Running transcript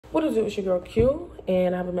What is it with your girl Q?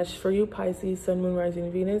 And I have a message for you, Pisces, Sun, Moon,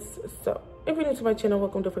 Rising, Venus. So, if you're new to my channel,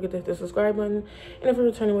 welcome. Don't forget to hit the subscribe button. And if you're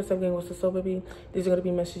returning, what's up, gang? What's the soul, baby? These are going to be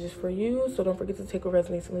messages for you. So, don't forget to take what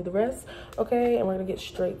resonates and leave the rest. Okay? And we're going to get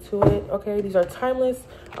straight to it. Okay? These are timeless.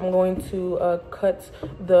 I'm going to cut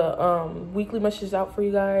the weekly messages out for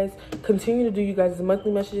you guys. Continue to do you guys'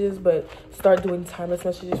 monthly messages, but start doing timeless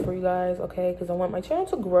messages for you guys. Okay? Because I want my channel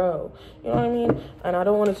to grow. You know what I mean? And I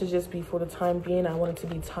don't want it to just be for the time being. I want it to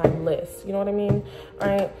be timeless. You know what I mean? All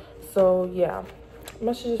right? So, yeah.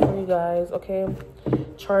 Messages for you guys. Okay,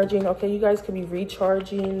 charging. Okay, you guys could be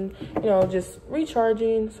recharging, you know, just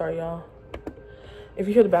recharging. Sorry, y'all, if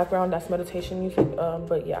you hear the background, that's meditation music.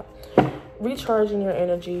 But yeah, recharging your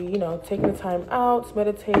energy, you know, taking the time out,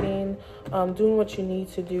 meditating, doing what you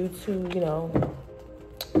need to do to, you know,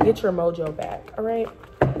 get your mojo back. All right,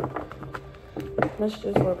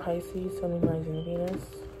 messages for Pisces, Sun, Moon, Rising, Venus.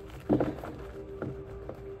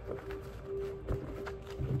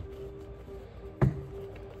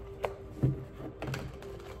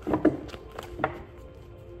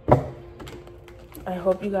 I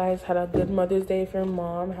hope you guys had a good Mother's Day. If you're a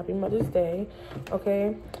mom, happy Mother's Day.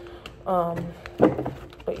 Okay.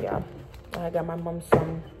 But yeah, I got my mom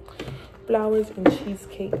some flowers and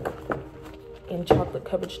cheesecake and chocolate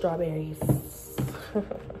covered strawberries.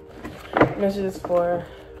 Messages for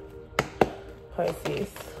Pisces.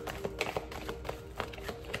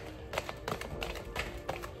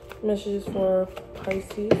 Messages for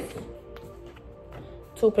Pisces.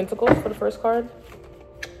 Two of Pentacles for the first card.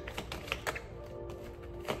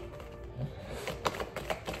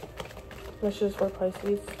 Messages for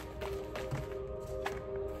Pisces.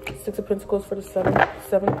 Six of Pentacles for the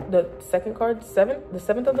the second card. The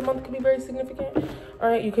seventh of the month could be very significant. All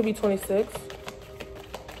right, you could be 26.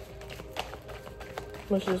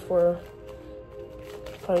 Messages for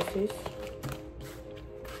Pisces.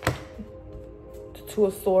 The Two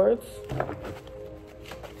of Swords.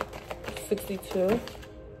 62.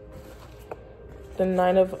 The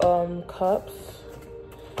Nine of Cups.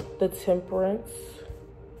 The Temperance.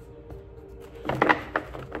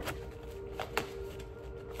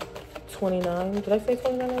 29. Did I say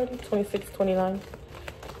 29 already? 26, 29.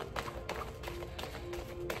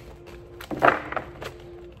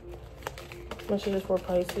 Messages for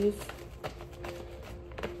Pisces.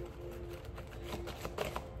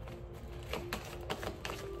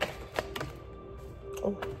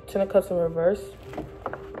 Oh, Ten of Cups in reverse.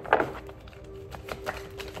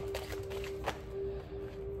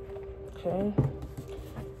 Okay.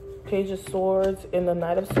 Page of Swords and the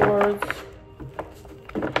Knight of Swords.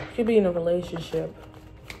 Could be in a relationship.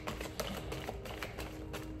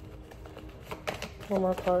 One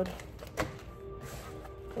more card.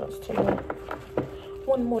 That's 2 more.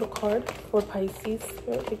 One more card for Pisces.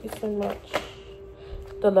 Thank you so much.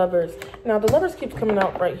 The Lovers. Now the Lovers keeps coming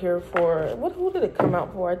out right here for who did it come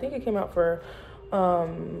out for? I think it came out for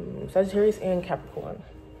Sagittarius and Capricorn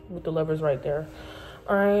with the Lovers right there.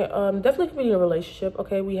 All right, definitely could be in a relationship.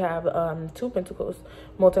 Okay, we have Two Pentacles,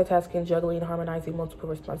 multitasking, juggling, harmonizing multiple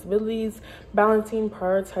responsibilities, balancing,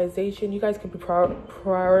 prioritization. You guys could be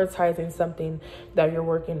prioritizing something that you're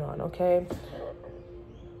working on. Okay,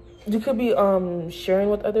 you could be sharing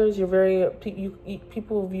with others. You're very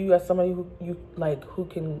people view you as somebody who you like, who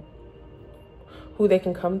they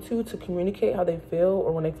can come to communicate how they feel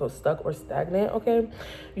or when they feel stuck or stagnant. Okay,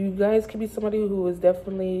 you guys could be somebody who is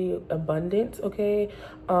definitely abundant. Okay,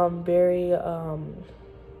 very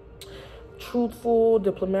truthful,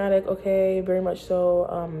 diplomatic. Okay, very much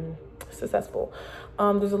so successful.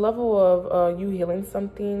 There's a level of you healing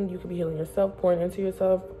something. You could be healing yourself, pouring into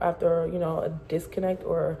yourself after, you know, a disconnect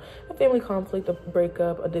or a family conflict, a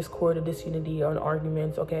breakup, a discord, a disunity, or an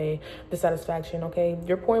argument. Okay, dissatisfaction. Okay,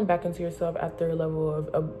 you're pouring back into yourself after a level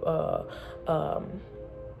of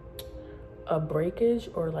a breakage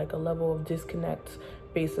or like a level of disconnect,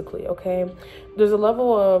 basically. Okay, there's a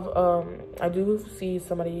level of I do see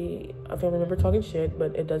somebody, a family member, talking shit,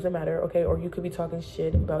 but it doesn't matter. Okay, or you could be talking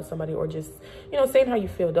shit about somebody, or just, you know, saying how you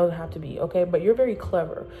feel. It doesn't have to be. Okay, but you're very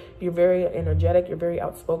clever, you're very energetic, you're very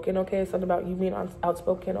outspoken. Okay, something about you being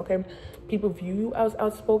outspoken. Okay, people view you as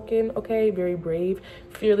outspoken. Okay, very brave,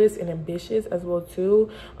 fearless, and ambitious as well too.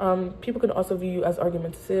 People can also view you as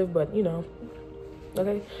argumentative, but you know,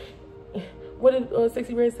 okay, what did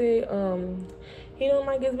Sexy Red say? He don't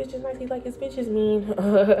like his bitches nice, he like his bitches mean.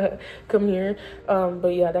 Come here. But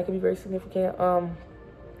yeah, that could be very significant.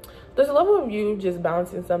 There's a level of you just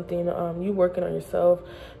balancing something, you working on yourself.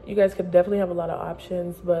 You guys could definitely have a lot of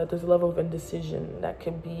options, but there's a level of indecision that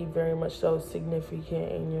could be very much so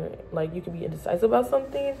significant. And you're like, you could be indecisive about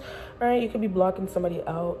something, right? You could be blocking somebody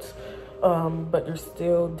out. but you're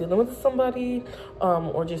still dealing with somebody,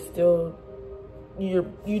 or just still,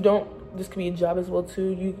 you don't, this could be a job as well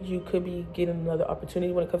too. You could be getting another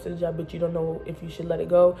opportunity when it comes to the job, but you don't know if you should let it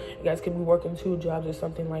go. You guys could be working 2 jobs or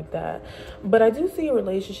something like that. But I do see a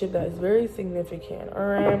relationship that is very significant. All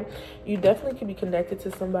right, you definitely could be connected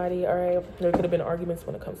to somebody. All right, there could have been arguments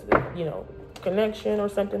when it comes to the, you know, connection or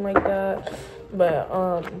something like that. But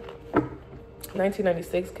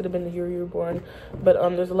 1996 could have been the year you were born. But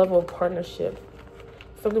there's a level of partnership,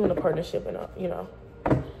 something with a partnership, and you know,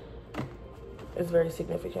 is very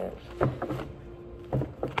significant.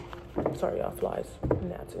 Sorry, y'all, flies,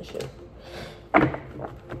 gnats and shit.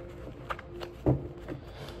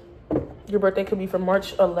 Your birthday could be from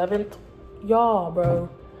March 11th. Y'all, bro,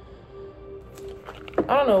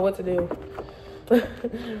 I don't know what to do.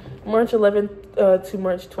 March 11th to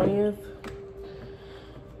March 20th.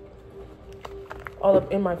 All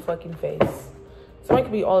up in my fucking face. Somebody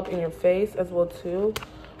could be all up in your face as well too.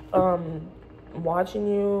 Watching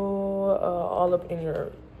you, all up in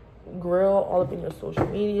your grill, all up in your social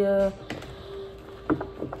media.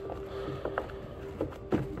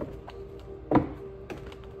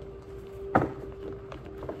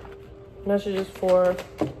 Messages for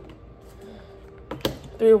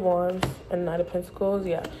 3 of Wands and Knight of Pentacles.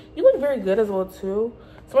 Yeah, you look very good as well too.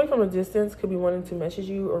 Somebody from a distance could be wanting to message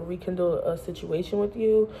you or rekindle a situation with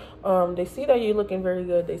you. They see that you're looking very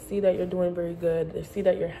good. They see that you're doing very good. They see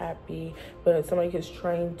that you're happy, but somebody is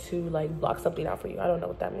trying to like block something out for you. I don't know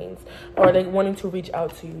what that means. Or they wanting to reach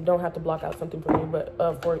out to you. Don't have to block out something for you, but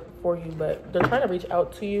for you, but they're trying to reach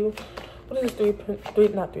out to you. What is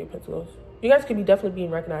this? Not three Pentacles. You guys could be definitely being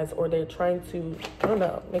recognized, or they're trying to, I don't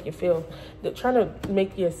know, make you feel. They're trying to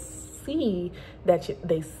make you see that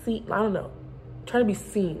they see. I don't know. Trying to be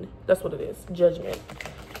seen. That's what it is. Judgment.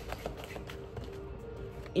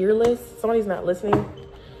 Earless. Somebody's not listening.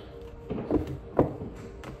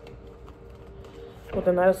 With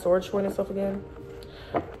the Knight of Swords showing itself again.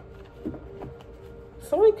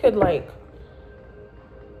 Somebody could like.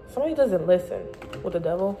 Somebody doesn't listen with the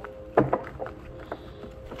Devil.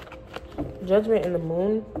 Judgment in the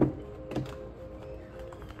Moon.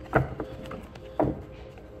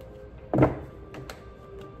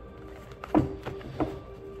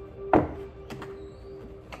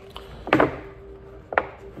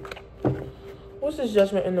 What's this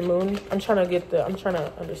Judgment in the Moon? I'm trying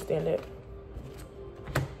to understand it.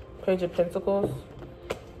 Page of Pentacles.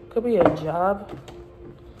 Could be a job.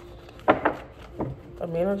 A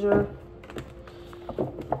manager.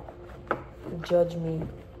 Judge me.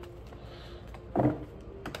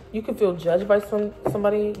 You can feel judged by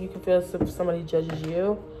somebody. You can feel as if somebody judges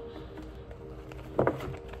you.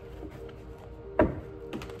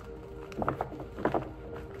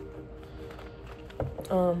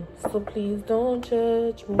 So please don't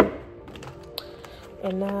judge me,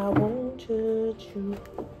 and I won't judge you,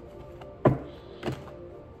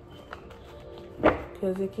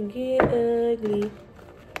 'cause it can get ugly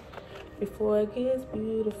before it gets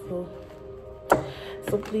beautiful.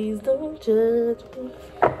 So please don't judge me,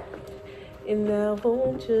 and I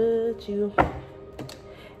won't judge you,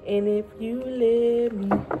 and if you let me,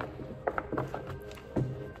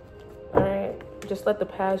 just let the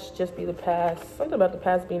past just be the past. Something about the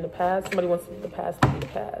past being the past. Somebody wants the past to be the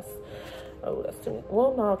past. Oh, that's too...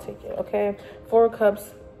 Well, no, I'll take it, okay? 4 of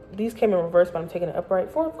Cups. These came in reverse, but I'm taking it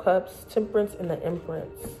upright. 4 of Cups, Temperance, and the Empress.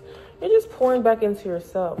 You're just pouring back into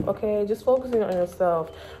yourself, okay? Just focusing on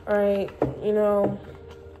yourself, all right? You know,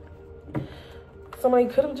 somebody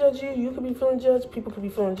could have judged you. You could be feeling judged. People could be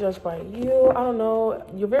feeling judged by you. I don't know.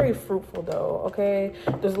 You're very fruitful, though, okay?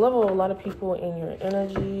 There's a level of a lot of people in your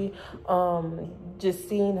energy. Just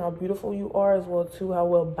seeing how beautiful you are as well, too. How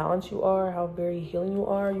well balanced you are. How very healing you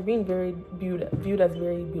are. You're being very viewed as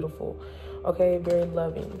very beautiful, okay? Very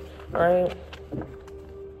loving, all right?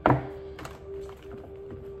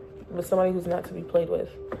 But somebody who's not to be played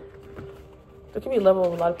with. There could be a level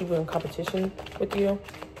of a lot of people in competition with you.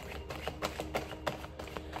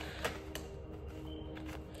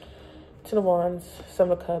 Ten of Wands,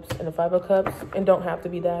 7 of Cups, and the 5 of Cups. And don't have to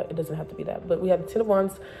be that. It doesn't have to be that. But we have the 10 of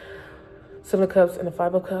Wands, 7 of Cups, and the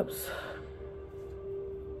 5 of Cups.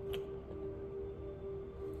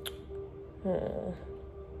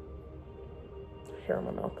 Hair on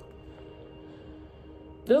my mouth.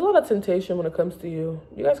 There's a lot of temptation when it comes to you.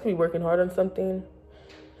 You guys could be working hard on something.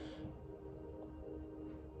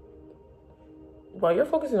 While you're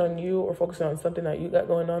focusing on you or focusing on something that you got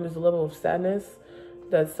going on, there's a level of sadness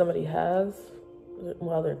that somebody has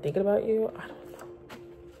while they're thinking about you. I don't know.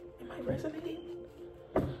 Am I resonating?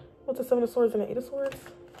 What's the 7 of Swords and the 8 of Swords?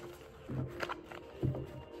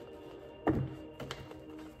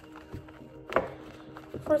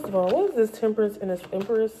 First of all, what is this Temperance and this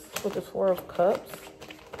Empress with this Four of Cups?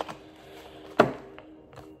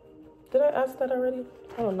 Did I ask that already?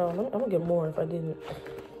 I don't know. I'm gonna get more if I didn't.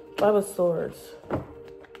 Five of Swords.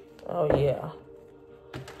 Oh, yeah.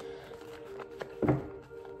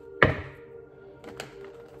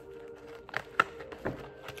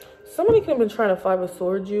 Somebody could have been trying to Five of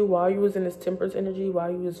Swords you while you was in this Temperance energy, while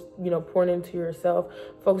you was, you know, pouring into yourself,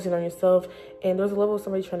 focusing on yourself. And there's a level of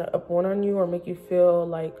somebody trying to up one on you or make you feel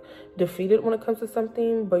like defeated when it comes to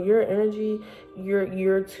something. But your energy,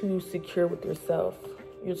 you're too secure with yourself.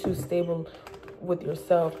 You're too stable with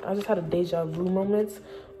yourself. I just had a deja vu moment,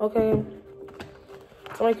 okay?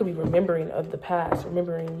 Somebody could be remembering of the past,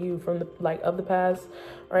 remembering you from the, like, of the past,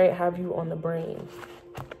 right? Have you on the brain.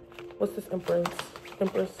 What's this Empress?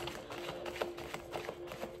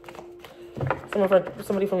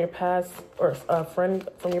 Somebody from your past or a friend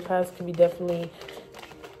from your past could be definitely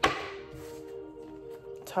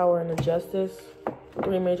Tower and the Justice.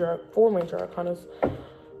 Four major arcanas.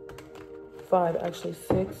 Five, actually,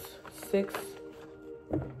 six.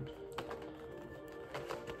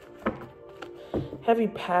 Heavy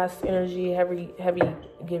past energy, heavy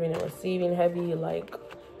giving and receiving, heavy like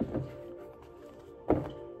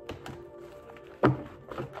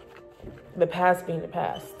the past being the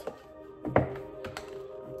past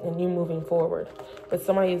and you moving forward. But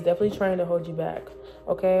somebody is definitely trying to hold you back,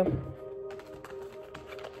 okay?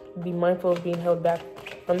 Be mindful of being held back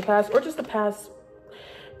from the past or just the past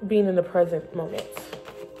being in the present moment.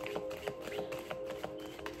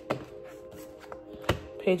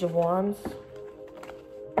 Page of Wands.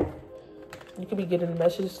 You could be getting a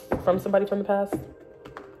message from somebody from the past.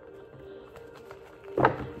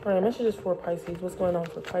 All right, messages for Pisces. What's going on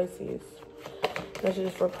for Pisces?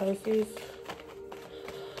 Messages for Pisces.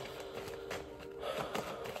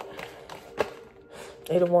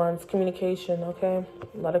 Eight of Wands, communication, okay?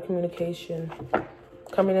 A lot of communication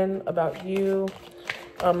coming in about you.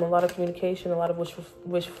 A lot of communication, a lot of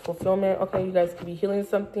wish fulfillment. Okay, you guys could be healing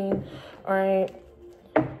something. All right.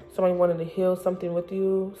 Somebody wanted to heal something with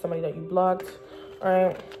you. Somebody that you blocked. All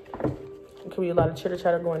right. There could be a lot of chitter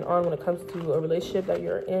chatter going on when it comes to a relationship that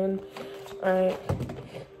you're in. All right.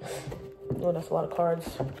 Oh, that's a lot of cards.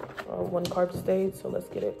 One card stayed, so let's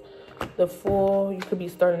get it. The Fool. You could be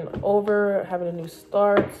starting over, having a new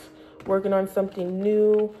start, working on something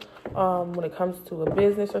new. When it comes to a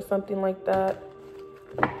business or something like that.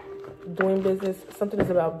 Doing business. Something is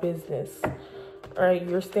about business. All right.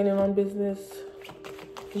 You're standing on business.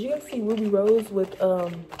 Did you guys see Ruby Rose with,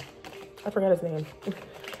 I forgot his name.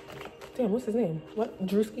 Damn, what's his name? What?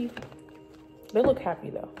 Drewski? They look happy,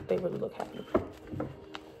 though. They really look happy.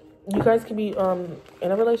 You guys could be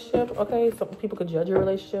in a relationship, okay? Some people could judge your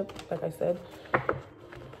relationship, like I said.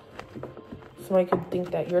 Somebody could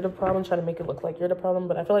think that you're the problem, try to make it look like you're the problem.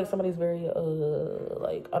 But I feel like somebody's very,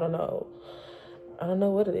 like, I don't know. I don't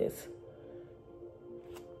know what it is.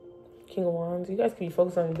 King of Wands. You guys could be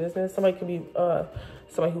focused on your business. Somebody could be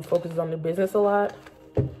somebody who focuses on their business a lot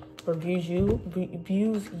or views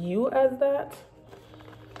you as that.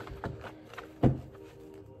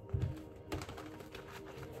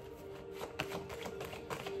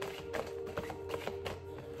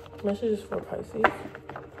 Messages for Pisces.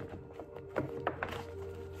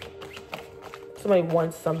 Somebody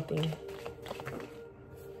wants something.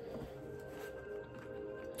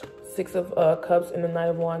 Six of Cups and the Knight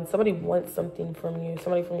of Wands. Somebody wants something from you.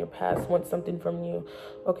 Somebody from your past wants something from you.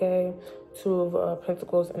 Okay. Two of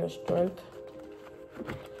Pentacles and the Strength.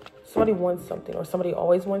 Somebody wants something, or somebody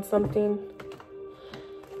always wants something.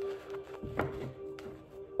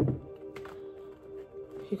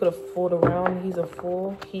 He could have fooled around. He's a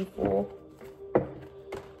fool. He fool.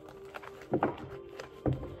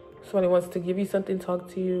 Somebody wants to give you something, talk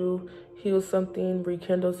to you, heal something,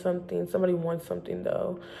 rekindle something. Somebody wants something,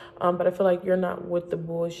 though. But I feel like you're not with the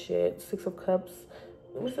bullshit. Six of Cups.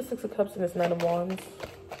 What's the Six of Cups and this Knight of Wands?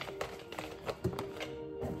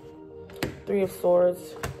 Three of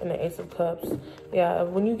Swords and the Ace of Cups. Yeah,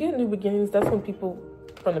 when you get new beginnings, that's when people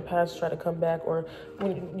from the past try to come back, or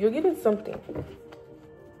when you're getting something.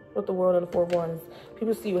 With the World and the Four of Wands,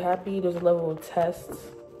 people see you happy. There's a level of tests.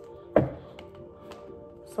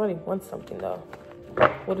 Somebody wants something, though.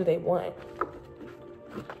 What do they want?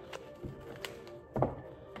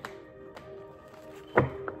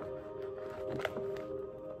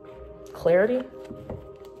 Clarity.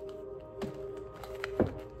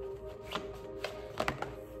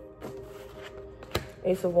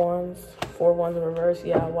 Ace of Wands, Four of Wands in reverse.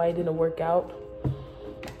 Yeah, why it didn't work out.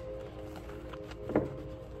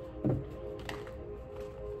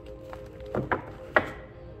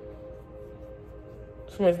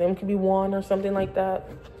 Somebody's name could be Juan or something like that.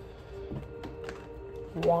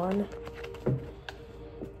 Juan.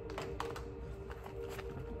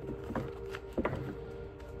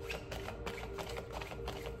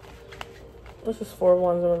 This is 4 of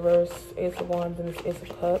Wands in reverse, Ace of Wands, and this Ace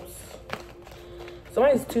of Cups.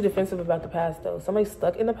 Somebody's too defensive about the past, though. Somebody's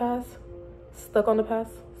stuck in the past. Stuck on the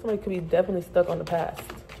past. Somebody could be definitely stuck on the past.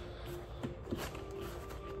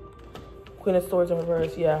 Queen of Swords in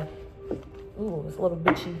reverse, yeah. Ooh, it's a little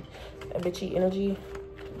bitchy. A bitchy energy.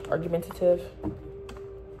 Argumentative.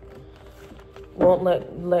 Won't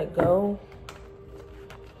let go.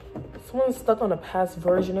 Someone's stuck on a past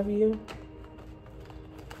version of you.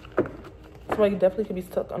 Somebody definitely could be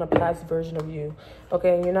stuck on a past version of you.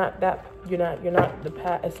 Okay, you're not the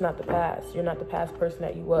past. It's not the past. You're not the past person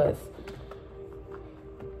that you was.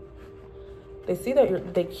 They see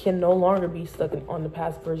that they can no longer be stuck on the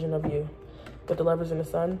past version of you. With the Lovers and the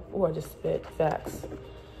Sun. Oh, I just spit facts.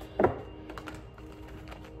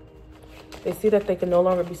 They see that they can no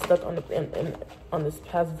longer be stuck on on this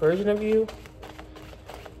past version of you.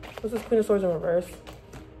 This is Queen of Swords in reverse.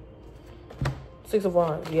 6 of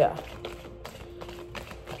Wands, yeah.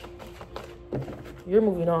 You're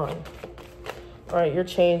moving on. All right, you're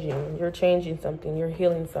changing. You're changing something. You're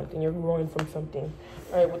healing something. You're growing from something.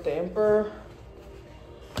 All right, with the Emperor,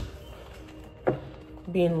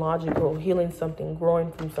 being logical, healing something,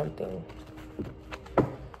 growing from something,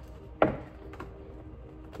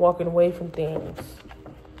 walking away from things.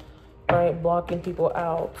 All right, blocking people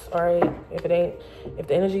out. All right, if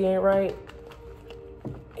the energy ain't right,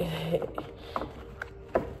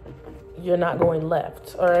 you're not going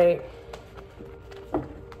left. All right.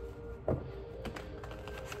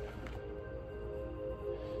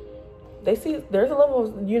 They see there's a level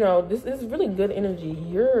of, you know, this is really good energy.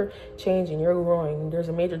 You're changing, you're growing. There's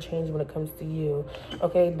a major change when it comes to you.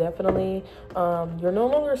 Okay, definitely. You're no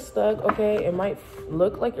longer stuck. Okay, it might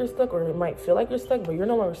look like you're stuck or it might feel like you're stuck, but you're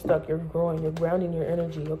no longer stuck. You're growing, you're grounding your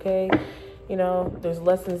energy. Okay, you know, there's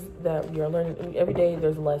lessons that you're learning. Every day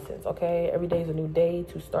there's lessons. Okay, every day is a new day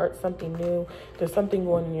to start something new. There's something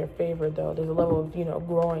going in your favor, though. There's a level of, you know,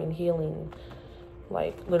 growing, healing,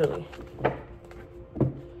 like literally.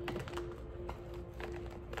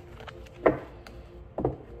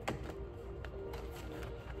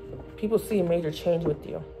 People see a major change with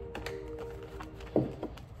you.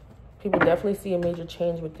 People definitely see a major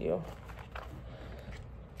change with you.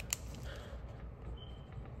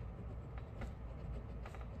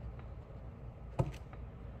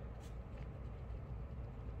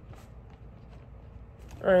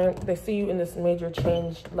 All right, they see you in this major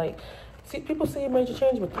change, like, people see a major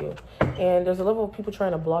change with you, and there's a level of people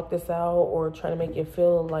trying to block this out or trying to make you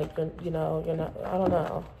feel like you're not. I don't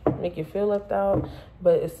know, make you feel left out,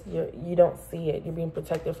 but you don't see it. You're being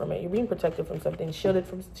protected from it. You're being protected from something, shielded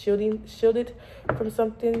from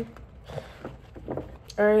something.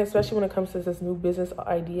 All right, especially when it comes to this new business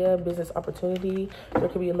idea, business opportunity, there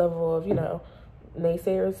could be a level of, you know,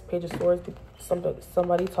 naysayers, Page of Swords,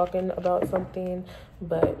 somebody talking about something,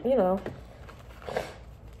 but you know.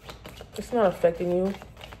 It's not affecting you.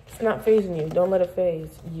 It's not phasing you. Don't let it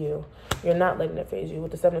phase you. You're not letting it phase you.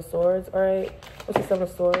 With the 7 of Swords, all right? What's the 7 of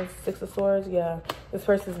Swords? 6 of Swords, yeah. This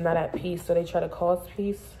person's not at peace, so they try to cause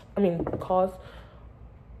peace.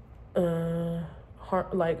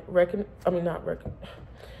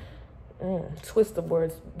 Twist the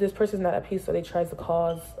words. This person's not at peace, so they try to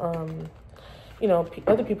cause, you know,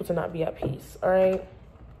 other people to not be at peace, all right?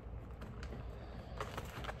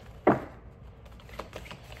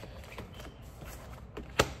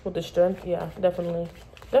 With the Strength, yeah, definitely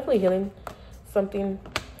healing something.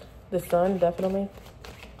 The Sun, definitely.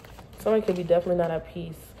 Somebody could be definitely not at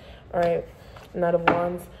peace. All right, Knight of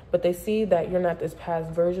Wands, but they see that you're not this past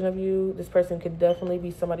version of you. This person could definitely be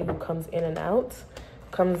somebody who comes in and out,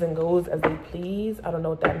 comes and goes as they please. I don't know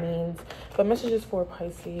what that means, but messages for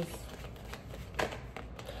Pisces.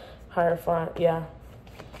 Hierophant, yeah.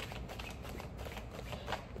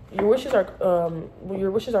 Your wishes are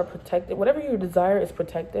protected. Whatever you desire is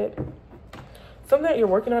protected. Something that you're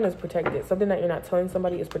working on is protected. Something that you're not telling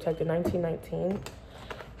somebody is protected. 1919.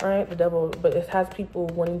 All right, the Devil. But it has people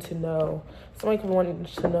wanting to know. Somebody could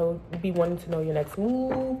be wanting to know your next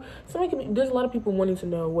move. There's a lot of people wanting to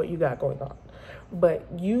know what you got going on. But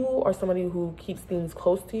you are somebody who keeps things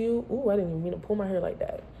close to you. Ooh, I didn't even mean to pull my hair like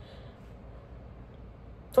that.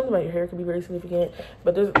 Something about your hair could be very significant.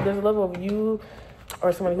 But there's a level of you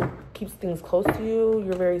or somebody who keeps things close to you.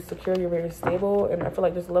 You're very secure, you're very stable, and I feel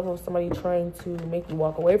like there's a level of somebody trying to make you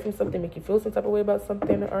walk away from something, make you feel some type of way about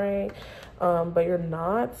something, all right? But you're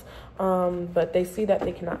not. But they see that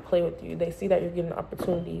they cannot play with you. They see that you're getting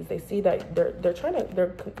opportunities. They see that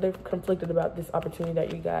they're conflicted about this opportunity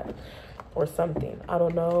that you got or something. I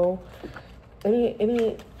don't know.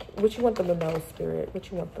 What you want them to know, Spirit?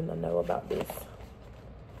 What you want them to know about this?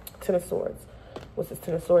 Ten of Swords. What's this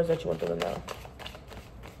Ten of Swords that you want them to know?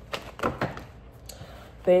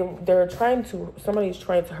 Somebody's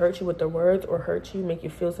trying to hurt you with their words or hurt you, make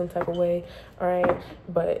you feel some type of way, all right?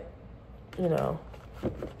 But, you know,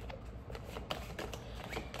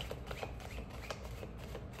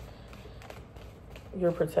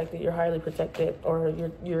 you're protected, you're highly protected, or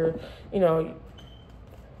you're, you know,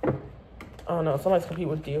 I don't know, somebody's competing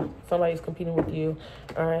with you. Somebody's competing with you,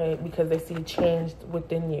 all right, because they see change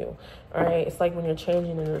within you, all right? It's like when you're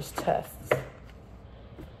changing and there's tests.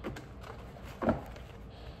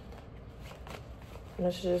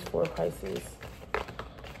 Messages for Pisces.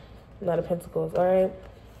 Knight of Pentacles, all right?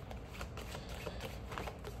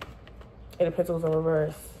 Eight of Pentacles in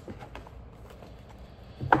reverse.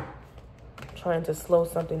 Trying to slow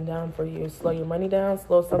something down for you. Slow your money down,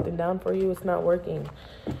 slow something down for you. It's not working.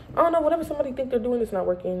 I don't know, whatever somebody think they're doing, it's not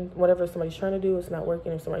working. Whatever somebody's trying to do, it's not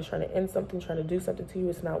working. If somebody's trying to end something, trying to do something to you,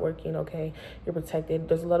 it's not working, okay? You're protected.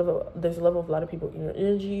 There's a level of a lot of people in your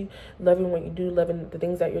energy, loving what you do, loving the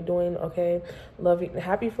things that you're doing, okay? Loving,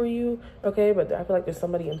 happy for you, okay? But I feel like there's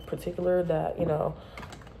somebody in particular that, you know,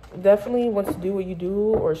 definitely wants to do what you do,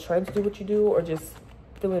 or is trying to do what you do, or just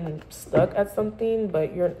feeling stuck at something,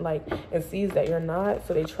 but you're like, and sees that you're not,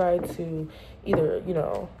 so they try to either, you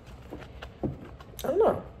know, I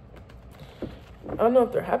don't know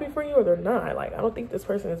if they're happy for you or they're not. Like, I don't think this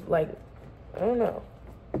person is like, I don't know.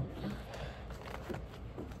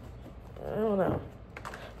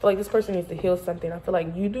 I feel like this person needs to heal something. I feel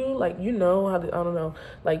like you do, like, you know how to, I don't know,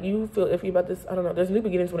 like, you feel iffy about this. I don't know. There's new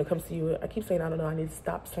beginnings when it comes to you. I keep saying, I don't know. I need to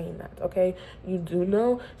stop saying that, okay? You do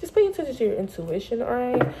know. Just pay attention to your intuition, all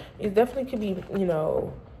right? It definitely could be, you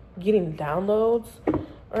know, getting downloads,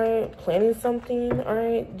 all right? Planning something, all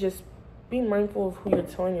right? Just be mindful of who you're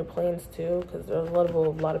telling your plans to, because there's a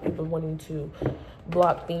lot of people wanting to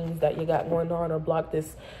block things that you got going on, or block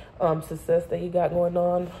this success that you got going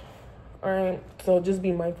on. All right, so just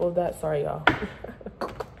be mindful of that. Sorry, y'all.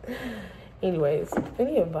 Anyways,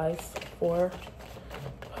 any advice for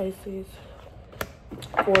Pisces?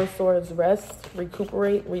 Four of Swords, rest,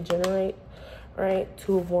 recuperate, regenerate. All right,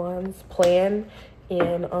 Two of Wands, plan,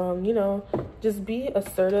 and you know, just be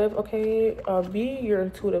assertive, okay? Be your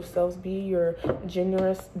intuitive selves, be your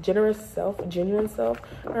genuine self,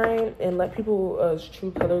 all right? And let people's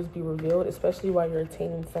true colors be revealed, especially while you're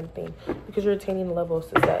attaining something, because you're attaining a level of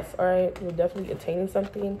success, all right? You're definitely attaining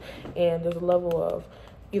something, and there's a level of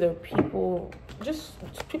either people's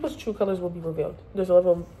true colors will be revealed. There's a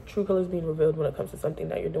level of true colors being revealed when it comes to something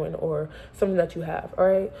that you're doing or something that you have, all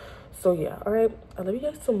right? So yeah, all right, I love you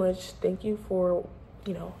guys so much. Thank you for,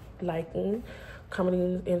 you know, liking,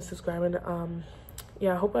 commenting, and subscribing.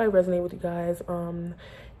 Yeah, I hope I resonate with you guys.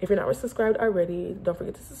 If you're not subscribed already, don't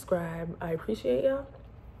forget to subscribe. I appreciate y'all.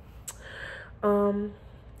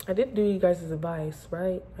 I did do you guys' advice,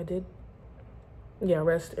 right? I did. Yeah,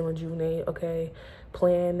 rest and rejuvenate, okay?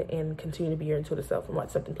 Plan and continue to be your intuitive self and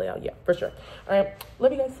watch something play out. Yeah, for sure. All right,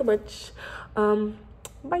 love you guys so much.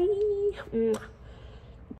 Bye.